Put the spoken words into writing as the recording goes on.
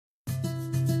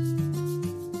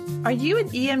Are you an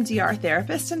EMDR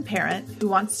therapist and parent who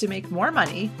wants to make more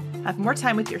money, have more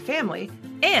time with your family,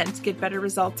 and get better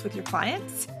results with your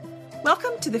clients?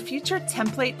 Welcome to the Future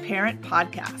Template Parent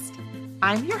Podcast.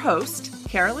 I'm your host,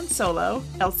 Carolyn Solo,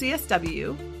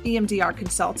 LCSW, EMDR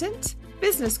consultant,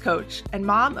 business coach, and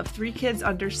mom of 3 kids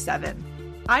under 7.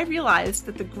 I realized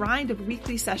that the grind of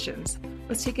weekly sessions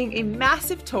was taking a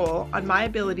massive toll on my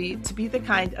ability to be the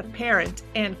kind of parent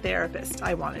and therapist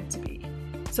I wanted to be.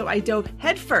 So I dove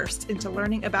headfirst into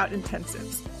learning about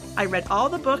intensives. I read all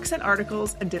the books and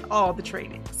articles and did all the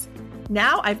trainings.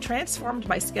 Now I've transformed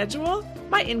my schedule,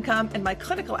 my income, and my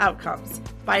clinical outcomes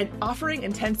by offering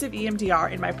intensive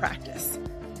EMDR in my practice.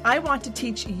 I want to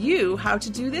teach you how to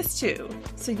do this too,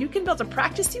 so you can build a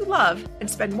practice you love and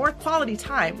spend more quality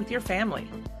time with your family.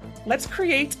 Let's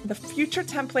create the future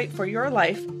template for your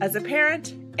life as a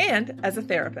parent and as a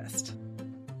therapist.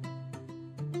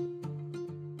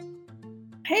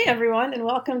 Hey everyone, and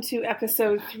welcome to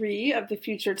episode 3 of the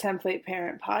Future Template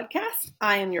Parent Podcast.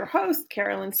 I am your host,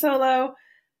 Carolyn Solo,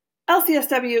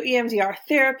 LCSW EMDR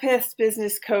therapist,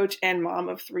 business coach, and mom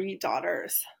of 3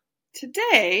 daughters.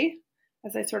 Today,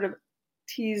 as I sort of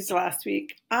teased last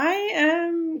week, I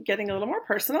am getting a little more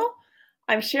personal.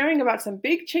 I'm sharing about some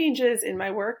big changes in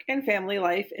my work and family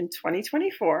life in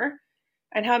 2024,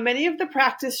 and how many of the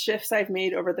practice shifts I've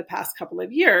made over the past couple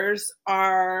of years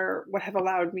are what have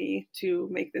allowed me to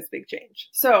make this big change.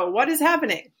 So what is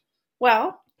happening?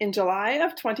 Well, in July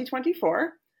of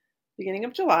 2024, beginning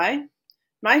of July,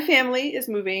 my family is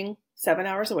moving 7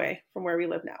 hours away from where we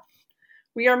live now.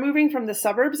 We are moving from the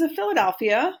suburbs of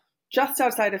Philadelphia, just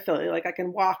outside of Philly. Like I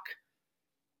can walk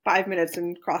 5 minutes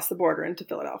and cross the border into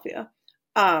Philadelphia.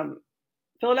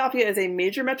 Philadelphia is a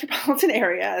major metropolitan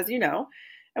area, as you know.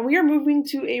 And we are moving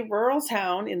to a rural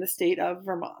town in the state of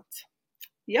Vermont.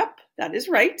 Yep, that is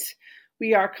right.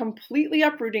 We are completely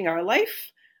uprooting our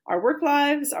life, our work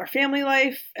lives, our family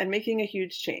life, and making a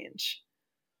huge change.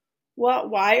 Well,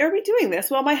 why are we doing this?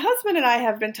 Well, my husband and I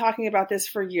have been talking about this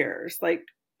for years. And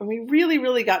we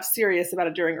really got serious about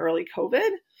it during early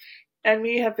COVID. And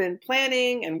we have been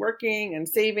planning and working and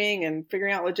saving and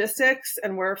figuring out logistics,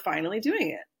 and we're finally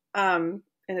doing it. And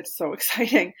it's so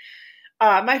exciting.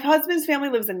 My husband's family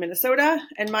lives in Minnesota,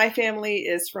 and my family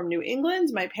is from New England.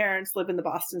 My parents live in the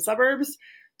Boston suburbs.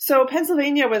 So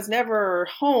Pennsylvania was never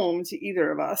home to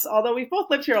either of us, although we've both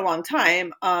lived here a long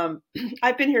time.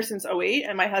 I've been here since '08,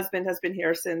 and my husband has been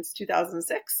here since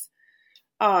 2006.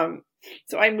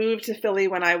 So I moved to Philly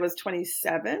when I was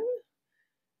 27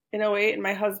 in '08, and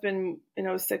my husband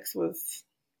in '06 was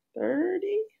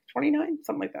 29,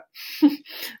 something like that.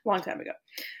 Long time ago.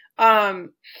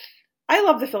 I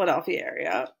love the Philadelphia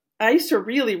area. I used to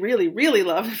really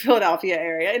love the Philadelphia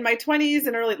area. In my 20s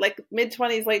and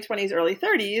mid-20s, late 20s, early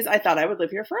 30s, I thought I would live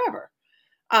here forever.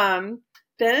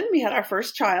 Then we had our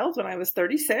first child when I was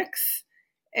 36.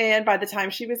 And by the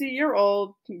time she was a year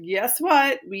old, guess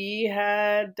what? We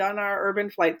had done our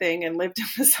urban flight thing and lived in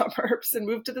the suburbs and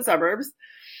moved to the suburbs.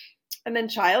 And then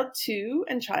child 2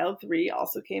 and child 3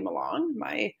 also came along.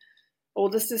 My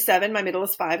oldest is 7, my middle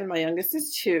is 5, and my youngest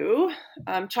is 2.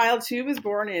 Child 2 was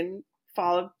born in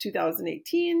fall of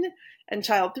 2018, and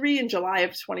child 3 in July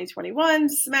of 2021,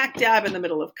 smack dab in the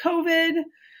middle of COVID.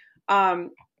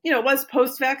 It was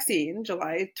post-vaccine,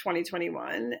 July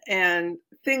 2021, and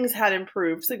things had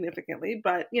improved significantly.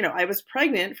 But, I was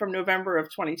pregnant from November of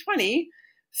 2020.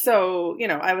 So,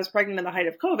 I was pregnant in the height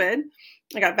of COVID.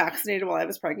 I got vaccinated while I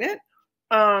was pregnant.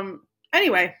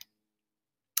 Anyway,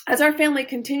 as our family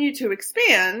continued to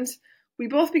expand, we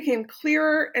both became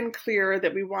clearer and clearer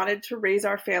that we wanted to raise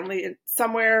our family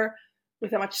somewhere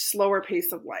with a much slower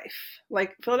pace of life.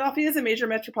 Like Philadelphia is a major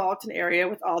metropolitan area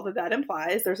with all that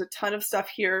implies. There's a ton of stuff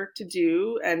here to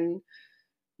do and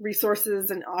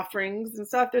resources and offerings and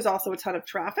stuff. There's also a ton of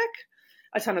traffic,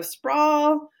 a ton of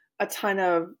sprawl, a ton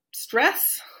of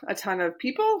stress, a ton of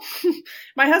people.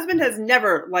 My husband has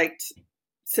never liked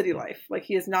city life.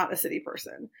 He is not a city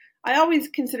person. I always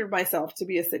considered myself to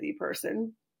be a city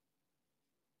person.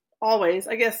 Always,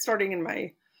 I guess, starting in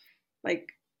my,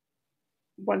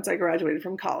 once I graduated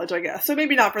from college, I guess. So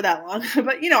maybe not for that long,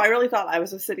 but, I really thought I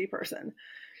was a city person.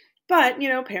 But,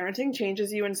 parenting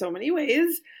changes you in so many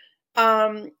ways.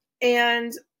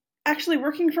 And actually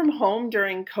working from home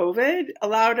during COVID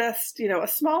allowed us, a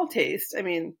small taste. I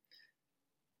mean,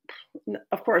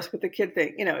 of course, with the kid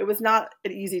thing, it was not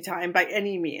an easy time by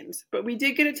any means, but we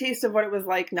did get a taste of what it was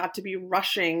like not to be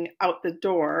rushing out the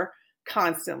door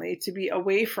constantly, to be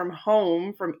away from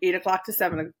home from 8 o'clock to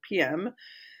 7 p.m.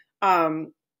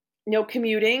 No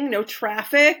commuting, no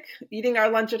traffic, eating our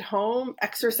lunch at home,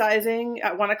 exercising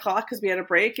at 1 o'clock because we had a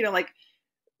break,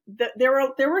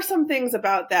 there were some things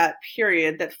about that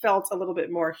period that felt a little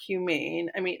bit more humane.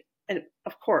 I mean, and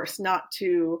of course, not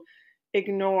to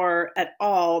ignore at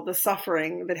all the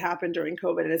suffering that happened during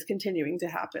COVID and is continuing to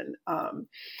happen.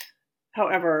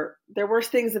 However, there were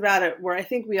things about it where I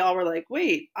think we all were like,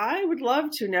 wait, I would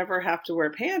love to never have to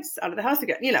wear pants out of the house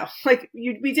again. Like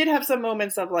we did have some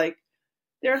moments of like,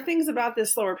 there are things about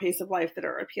this slower pace of life that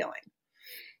are appealing.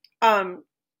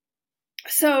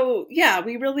 So yeah,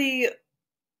 we really,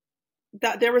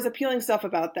 that there was appealing stuff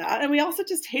about that. And we also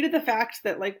just hated the fact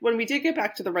that like, when we did get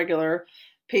back to the regular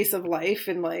pace of life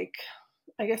and like,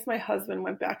 I guess my husband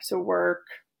went back to work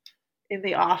in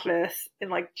the office in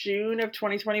like June of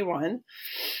 2021.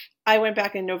 I went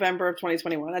back in November of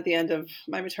 2021 at the end of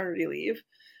my maternity leave.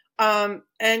 And,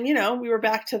 we were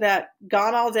back to that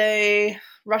gone all day,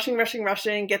 rushing,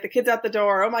 get the kids out the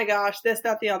door. Oh my gosh, this,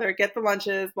 that, the other, get the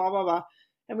lunches, blah, blah, blah.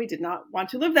 And we did not want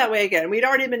to live that way again.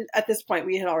 At this point,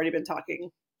 we had already been talking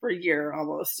for a year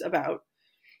almost about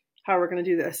how we're going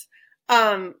to do this.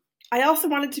 I also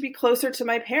wanted to be closer to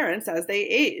my parents as they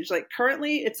age. Like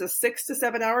currently it's a 6 to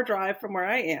 7 hour drive from where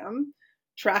I am,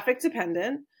 traffic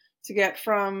dependent, to get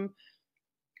from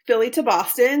Philly to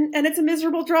Boston. And it's a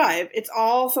miserable drive. It's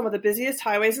all some of the busiest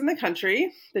highways in the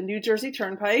country, the New Jersey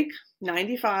Turnpike,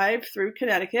 95 through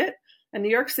Connecticut and New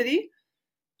York City,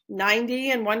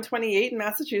 90 and 128 in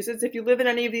Massachusetts. If you live in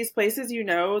any of these places, you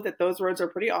know that those roads are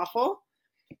pretty awful.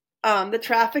 The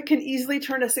traffic can easily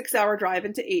turn a 6 hour drive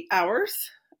into 8 hours.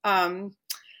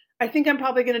 I think I'm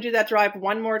probably going to do that drive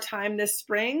one more time this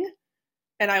spring,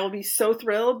 and I will be so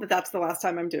thrilled that that's the last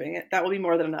time I'm doing it. That will be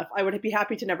more than enough. I would be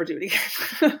happy to never do it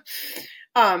again.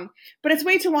 But it's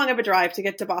way too long of a drive to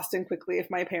get to Boston quickly if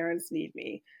my parents need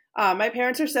me. My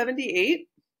parents are 78.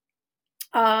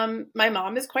 My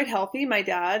mom is quite healthy. My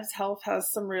dad's health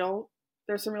has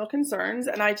there's some real concerns,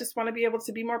 and I just want to be able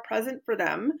to be more present for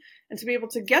them and to be able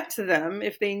to get to them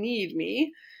if they need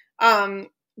me.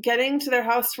 Getting to their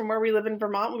house from where we live in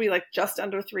Vermont will be like just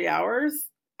under 3 hours.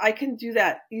 I can do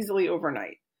that easily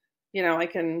overnight. I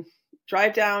can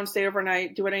drive down, stay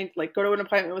overnight, do anything, like go to an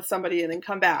appointment with somebody and then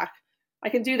come back. I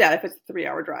can do that if it's a 3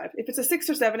 hour drive. If it's a 6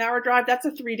 or 7 hour drive, that's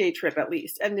a 3-day trip at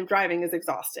least. And the driving is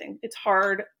exhausting. It's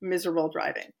hard, miserable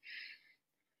driving.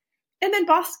 And then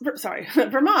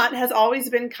Vermont has always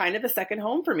been kind of a second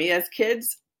home for me. As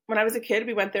kids, when I was a kid,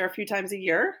 we went there a few times a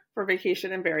year for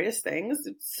vacation and various things.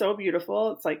 It's so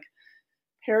beautiful. It's like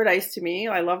paradise to me.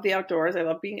 I love the outdoors. I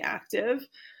love being active.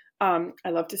 I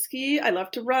love to ski. I love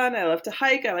to run. I love to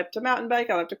hike. I love to mountain bike.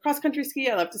 I love to cross country ski.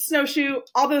 I love to snowshoe.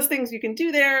 All those things you can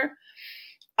do there.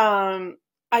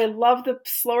 I love the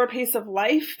slower pace of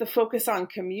life, the focus on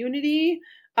community,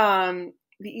 the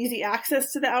easy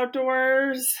access to the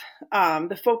outdoors,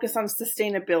 the focus on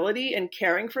sustainability and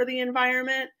caring for the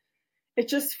environment. It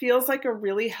just feels like a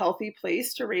really healthy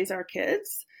place to raise our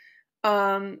kids.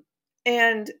 And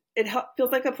it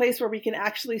feels like a place where we can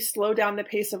actually slow down the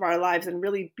pace of our lives and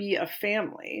really be a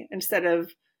family instead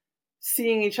of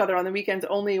seeing each other on the weekends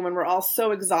only when we're all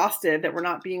so exhausted that we're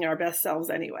not being our best selves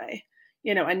anyway,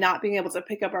 and not being able to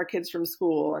pick up our kids from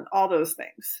school and all those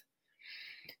things.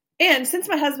 And since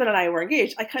my husband and I were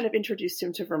engaged, I kind of introduced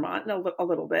him to Vermont a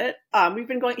little bit. We've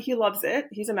been going, he loves it.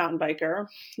 He's a mountain biker.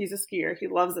 He's a skier. He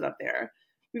loves it up there.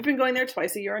 We've been going there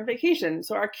twice a year on vacation.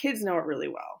 So our kids know it really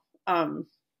well.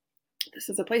 This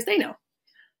is a place they know.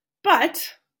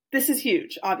 But this is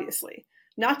huge, obviously.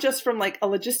 Not just from like a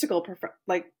logistical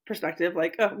perspective,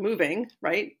 like moving,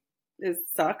 right? It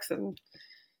sucks. And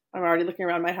I'm already looking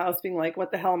around my house being like,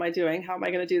 what the hell am I doing? How am I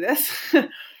going to do this?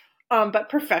 But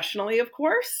professionally, of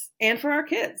course, and for our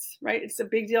kids, right? It's a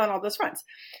big deal on all those fronts.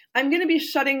 I'm going to be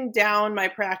shutting down my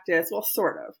practice. Well,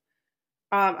 sort of.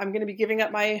 I'm going to be giving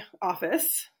up my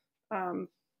office,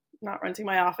 not renting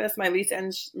my office. My lease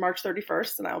ends March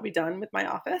 31st, and I will be done with my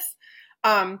office.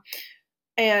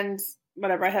 And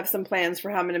whatever, I have some plans for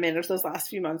how I'm going to manage those last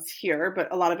few months here,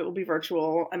 but a lot of it will be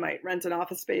virtual. I might rent an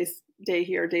office space day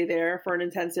here, day there for an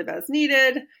intensive as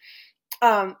needed.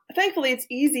 Thankfully, it's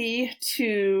easy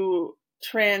to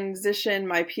transition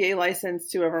my PA license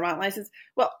to a Vermont license.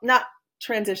 Well, not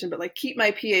transition, but like keep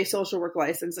my PA social work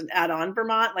license and add on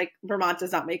Vermont. Like Vermont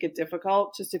does not make it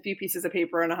difficult, just a few pieces of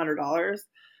paper and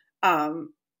 $100.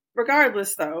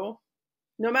 Regardless though,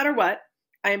 no matter what,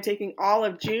 I am taking all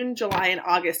of June, July, and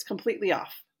August completely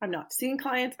off. I'm not seeing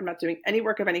clients. I'm not doing any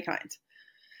work of any kind.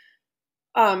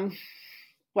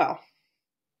 Well,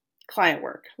 client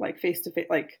work, like face-to-face,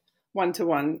 like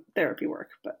one-to-one therapy work,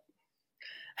 but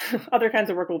other kinds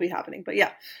of work will be happening. But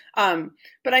yeah,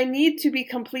 but I need to be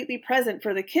completely present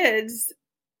for the kids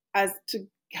as to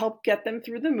help get them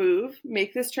through the move,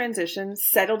 make this transition,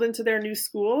 settled into their new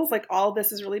schools. Like all of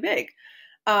this is really big.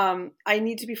 I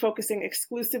need to be focusing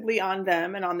exclusively on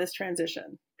them and on this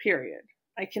transition, period.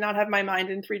 I cannot have my mind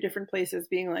in 3 different places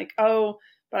being like, oh,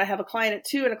 but I have a client at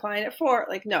 2 and a client at 4.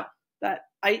 Like, no, that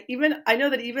I know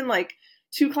that even like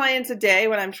 2 clients a day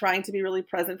when I'm trying to be really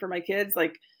present for my kids,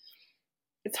 like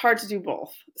it's hard to do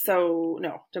both. So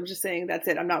no, I'm just saying that's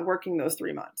it. I'm not working those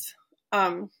 3 months.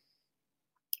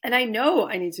 And I know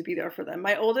I need to be there for them.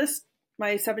 My oldest,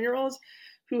 my 7-year-old,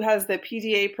 who has the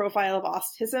PDA profile of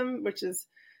autism, which is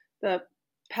the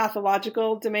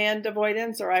pathological demand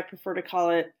avoidance, or I prefer to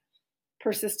call it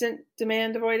persistent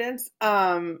demand avoidance.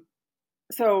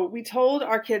 So we told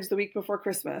our kids the week before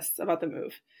Christmas about the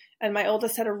move, and my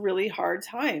oldest had a really hard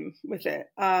time with it.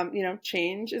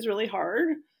 Change is really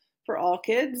hard for all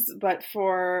kids, but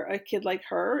for a kid like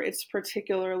her, it's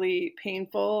particularly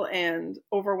painful and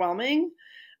overwhelming.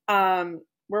 We're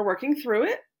working through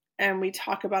it, and we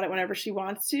talk about it whenever she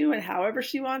wants to and however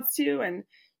she wants to. And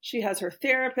she has her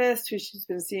therapist who she's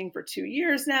been seeing for 2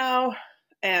 years now.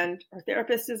 And her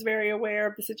therapist is very aware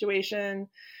of the situation,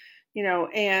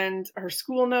 and her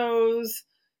school knows,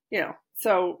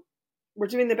 so we're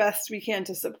doing the best we can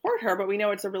to support her, but we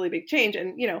know it's a really big change.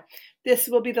 And, this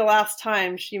will be the last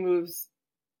time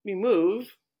we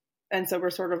move. And so we're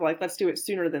sort of like, let's do it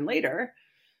sooner than later.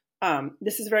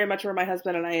 This is very much where my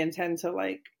husband and I intend to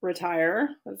like retire,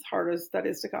 as hard as that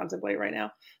is to contemplate right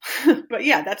now. But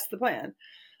yeah, that's the plan.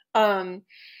 And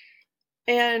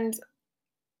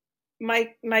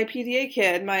my PDA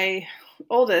kid, my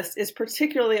oldest, is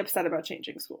particularly upset about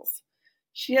changing schools.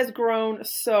 She has grown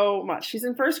so much. She's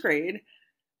in 1st grade.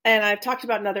 And I've talked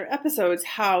about in other episodes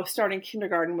how starting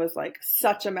kindergarten was like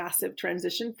such a massive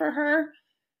transition for her.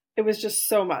 It was just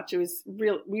so much. It was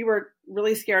real. We were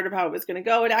really scared of how it was going to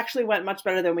go. It actually went much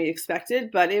better than we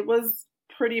expected, but it was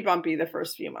pretty bumpy the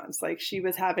first few months. Like she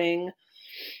was having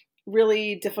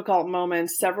really difficult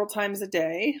moments several times a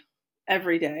day,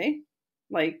 every day,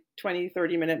 like 20,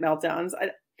 30-minute meltdowns.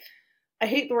 I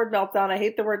hate the word meltdown. I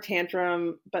hate the word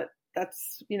tantrum, but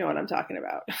that's, what I'm talking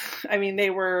about. I mean, they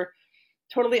were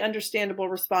totally understandable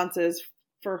responses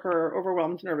for her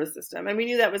overwhelmed nervous system. And we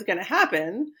knew that was going to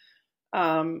happen.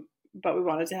 But we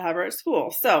wanted to have her at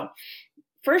school. So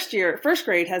 1st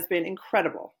grade has been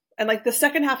incredible. And like the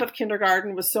second half of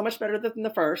kindergarten was so much better than the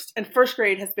first. And 1st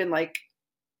grade has been like,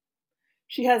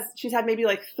 she's had maybe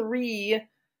like 3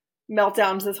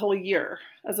 meltdowns this whole year,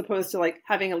 as opposed to like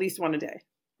having at least 1 a day.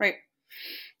 Right.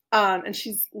 And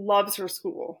she loves her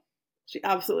school. She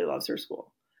absolutely loves her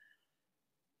school.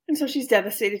 And so she's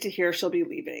devastated to hear she'll be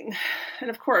leaving. And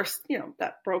of course,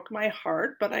 that broke my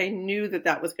heart, but I knew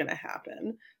that was going to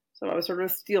happen. So I was sort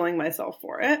of steeling myself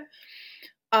for it.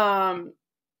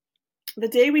 The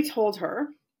day we told her,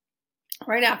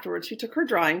 right afterwards, she took her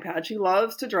drawing pad. She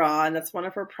loves to draw, and that's one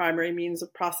of her primary means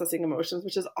of processing emotions,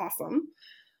 which is awesome.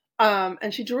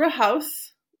 And she drew a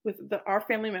house with our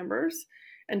family members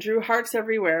and drew hearts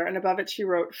everywhere. And above it, she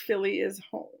wrote, "Philly is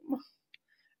home."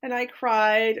 And I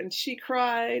cried, and she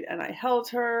cried, and I held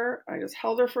her. I just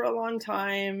held her for a long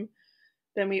time.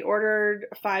 Then we ordered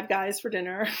 5 Guys for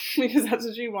dinner because that's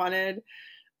what she wanted.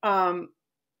 And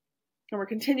we're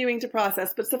continuing to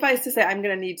process, but suffice to say, I'm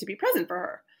going to need to be present for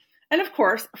her. And of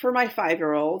course, for my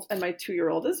 5-year-old and my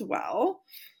 2-year-old as well.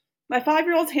 My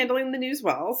 5-year-old's handling the news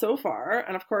well so far.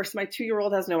 And of course, my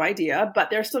 2-year-old has no idea, but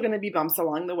there's still going to be bumps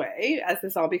along the way as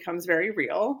this all becomes very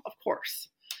real, of course.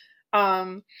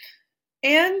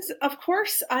 And of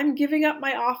course, I'm giving up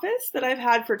my office that I've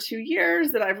had for 2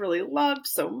 years, that I've really loved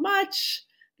so much,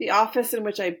 the office in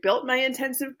which I built my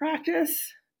intensive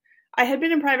practice. I had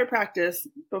been in private practice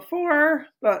before,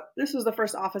 but this was the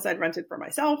first office I'd rented for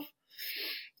myself.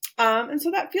 And so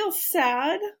that feels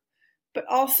sad, but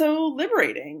also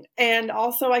liberating. And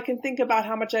also I can think about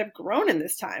how much I've grown in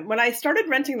this time. When I started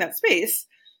renting that space,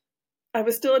 I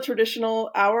was still a traditional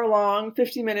hour-long,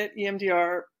 50-minute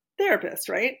EMDR therapist,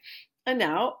 right? And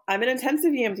now I'm an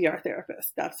intensive EMDR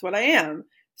therapist. That's what I am.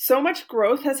 So much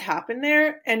growth has happened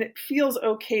there, and it feels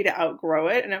okay to outgrow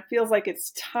it. And it feels like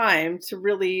it's time to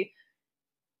really,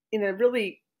 in a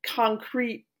really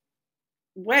concrete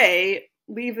way,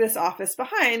 leave this office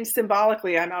behind.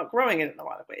 Symbolically, I'm outgrowing it in a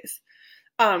lot of ways.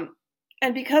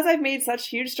 And because I've made such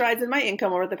huge strides in my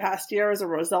income over the past year as a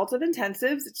result of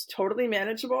intensives, it's totally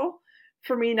manageable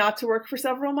for me not to work for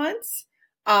several months.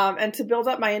 And to build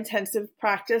up my intensive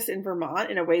practice in Vermont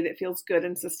in a way that feels good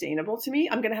and sustainable to me.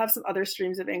 I'm going to have some other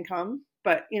streams of income,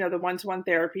 but the one-to-one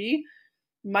therapy,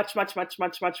 much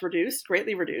reduced,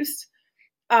 greatly reduced.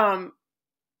 And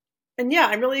yeah,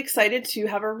 I'm really excited to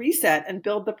have a reset and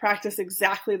build the practice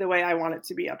exactly the way I want it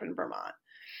to be up in Vermont.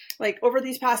 Like over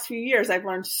these past few years, I've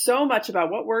learned so much about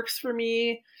what works for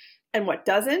me and what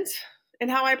doesn't in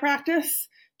how I practice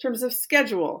in terms of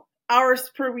schedule, hours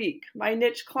per week, my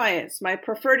niche clients, my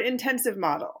preferred intensive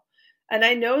model. And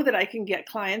I know that I can get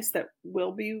clients that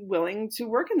will be willing to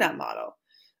work in that model.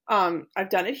 I've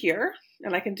done it here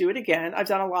and I can do it again. I've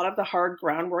done a lot of the hard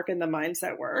groundwork and the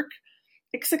mindset work.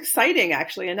 It's exciting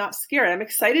actually and not scary. I'm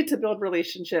excited to build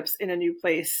relationships in a new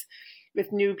place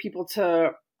with new people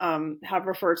to have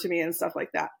referred to me and stuff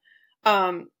like that.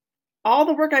 All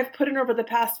the work I've put in over the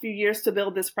past few years to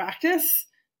build this practice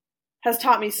has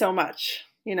taught me so much.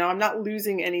 You know, I'm not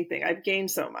losing anything. I've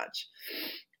gained so much.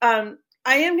 I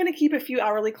am going to keep a few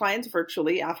hourly clients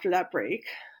virtually after that break,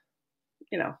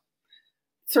 you know,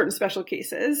 certain special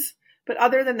cases. But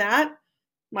other than that,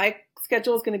 my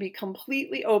schedule is going to be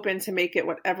completely open to make it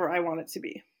whatever I want it to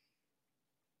be.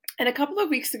 And a couple of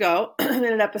weeks ago in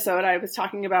an episode, I was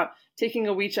talking about taking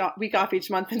a week off each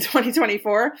month in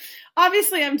 2024.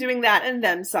 Obviously, I'm doing that and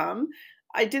then some.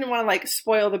 I didn't want to like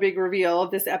spoil the big reveal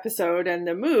of this episode and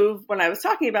the move when I was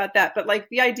talking about that. But like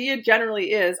the idea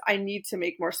generally is I need to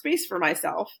make more space for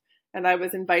myself. And I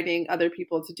was inviting other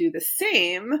people to do the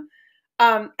same.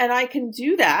 And I can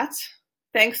do that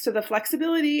thanks to the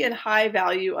flexibility and high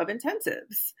value of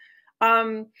intensives.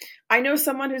 I know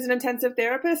someone who's an intensive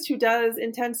therapist who does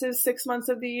intensives 6 months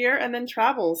of the year and then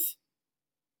travels.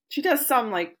 She does some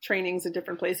like trainings in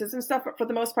different places and stuff, but for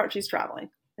the most part, she's traveling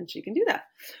and she can do that.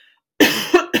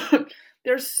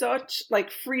 There's such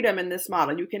like freedom in this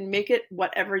model. You can make it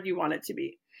whatever you want it to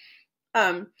be.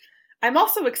 I'm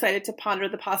also excited to ponder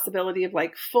the possibility of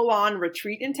like full-on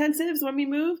retreat intensives when we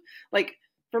move. Like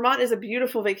Vermont is a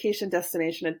beautiful vacation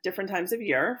destination at different times of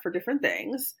year for different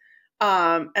things.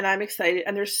 And I'm excited.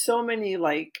 And there's so many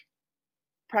like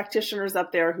practitioners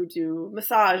up there who do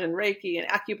massage and Reiki and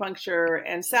acupuncture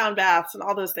and sound baths and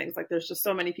all those things. Like there's just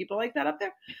so many people like that up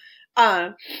there.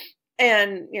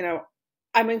 And, you know,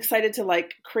 I'm excited to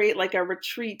like create like a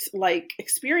retreat like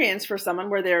experience for someone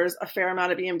where there's a fair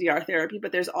amount of EMDR therapy,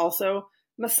 but there's also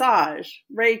massage,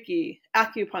 Reiki,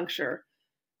 acupuncture,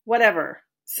 whatever.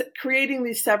 Creating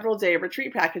these several day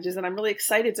retreat packages. And I'm really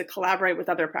excited to collaborate with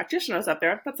other practitioners up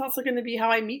there. That's also going to be how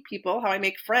I meet people, how I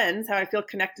make friends, how I feel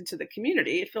connected to the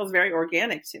community. It feels very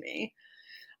organic to me.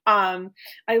 I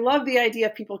love the idea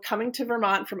of people coming to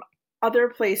Vermont from other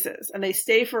places and they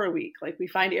stay for a week. Like we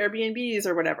find Airbnbs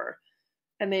or whatever.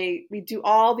 And we do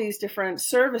all these different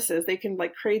services. They can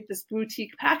like create this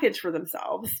boutique package for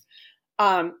themselves.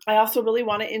 I also really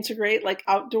want to integrate like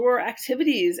outdoor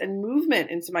activities and movement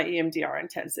into my EMDR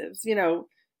intensives. You know,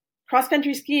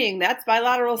 cross-country skiing, that's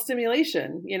bilateral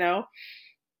stimulation. You know,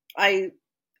 I'm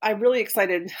really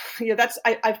excited. You know,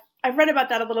 I've read about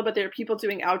that a little bit. There are people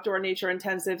doing outdoor nature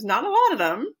intensives, not a lot of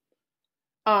them.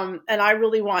 And I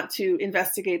really want to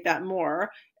investigate that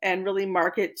more and really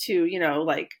market to, you know,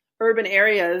 like urban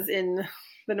areas in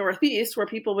the Northeast where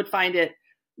people would find it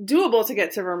doable to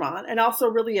get to Vermont and also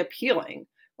really appealing.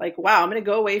 Like, wow, I'm going to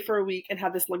go away for a week and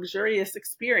have this luxurious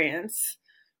experience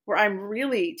where I'm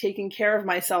really taking care of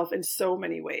myself in so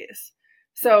many ways.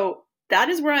 So that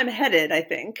is where I'm headed, I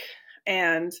think.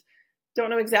 And don't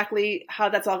know exactly how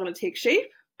that's all going to take shape,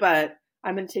 but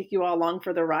I'm going to take you all along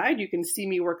for the ride. You can see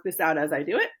me work this out as I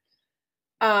do it.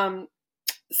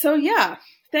 So yeah,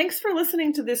 thanks for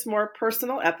listening to this more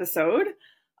personal episode,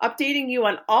 updating you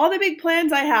on all the big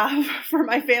plans I have for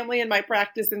my family and my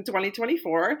practice in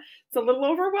 2024. It's a little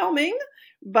overwhelming,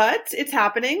 but it's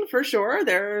happening for sure.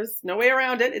 There's no way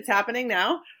around it. It's happening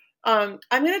now. I'm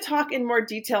going to talk in more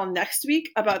detail next week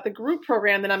about the group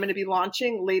program that I'm going to be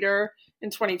launching later in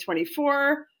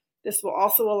 2024. This will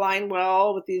also align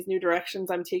well with these new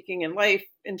directions I'm taking in life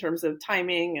in terms of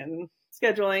timing and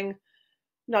scheduling.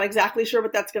 Not exactly sure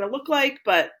what that's going to look like,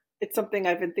 but it's something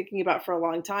I've been thinking about for a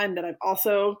long time that I'm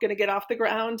also going to get off the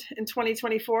ground in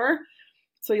 2024.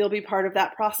 So you'll be part of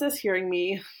that process, hearing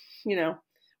me, you know,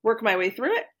 work my way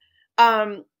through it.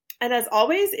 And as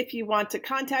always, if you want to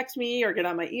contact me or get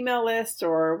on my email list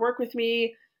or work with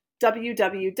me,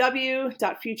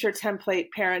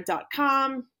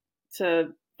 www.futuretemplateparent.com to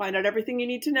find out everything you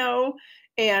need to know,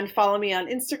 and follow me on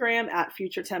Instagram at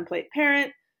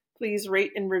futuretemplateparent. Please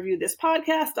rate and review this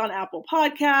podcast on Apple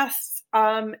Podcasts.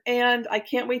 And I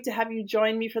can't wait to have you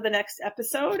join me for the next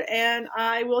episode, and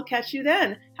I will catch you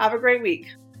then. Have a great week.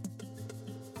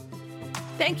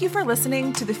 Thank you for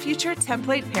listening to the Future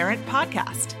Template Parent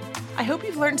podcast. I hope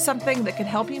you've learned something that can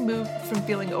help you move from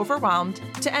feeling overwhelmed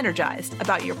to energized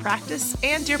about your practice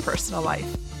and your personal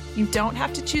life. You don't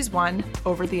have to choose one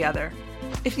over the other.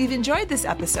 If you've enjoyed this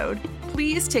episode,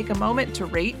 please take a moment to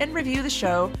rate and review the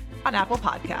show on Apple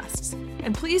Podcasts.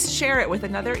 And please share it with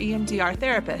another EMDR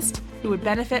therapist who would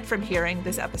benefit from hearing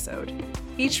this episode.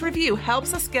 Each review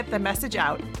helps us get the message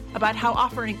out about how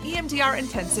offering EMDR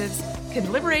intensives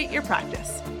can liberate your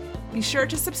practice. Be sure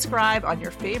to subscribe on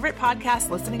your favorite podcast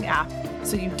listening app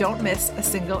so you don't miss a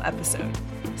single episode.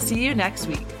 See you next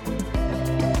week.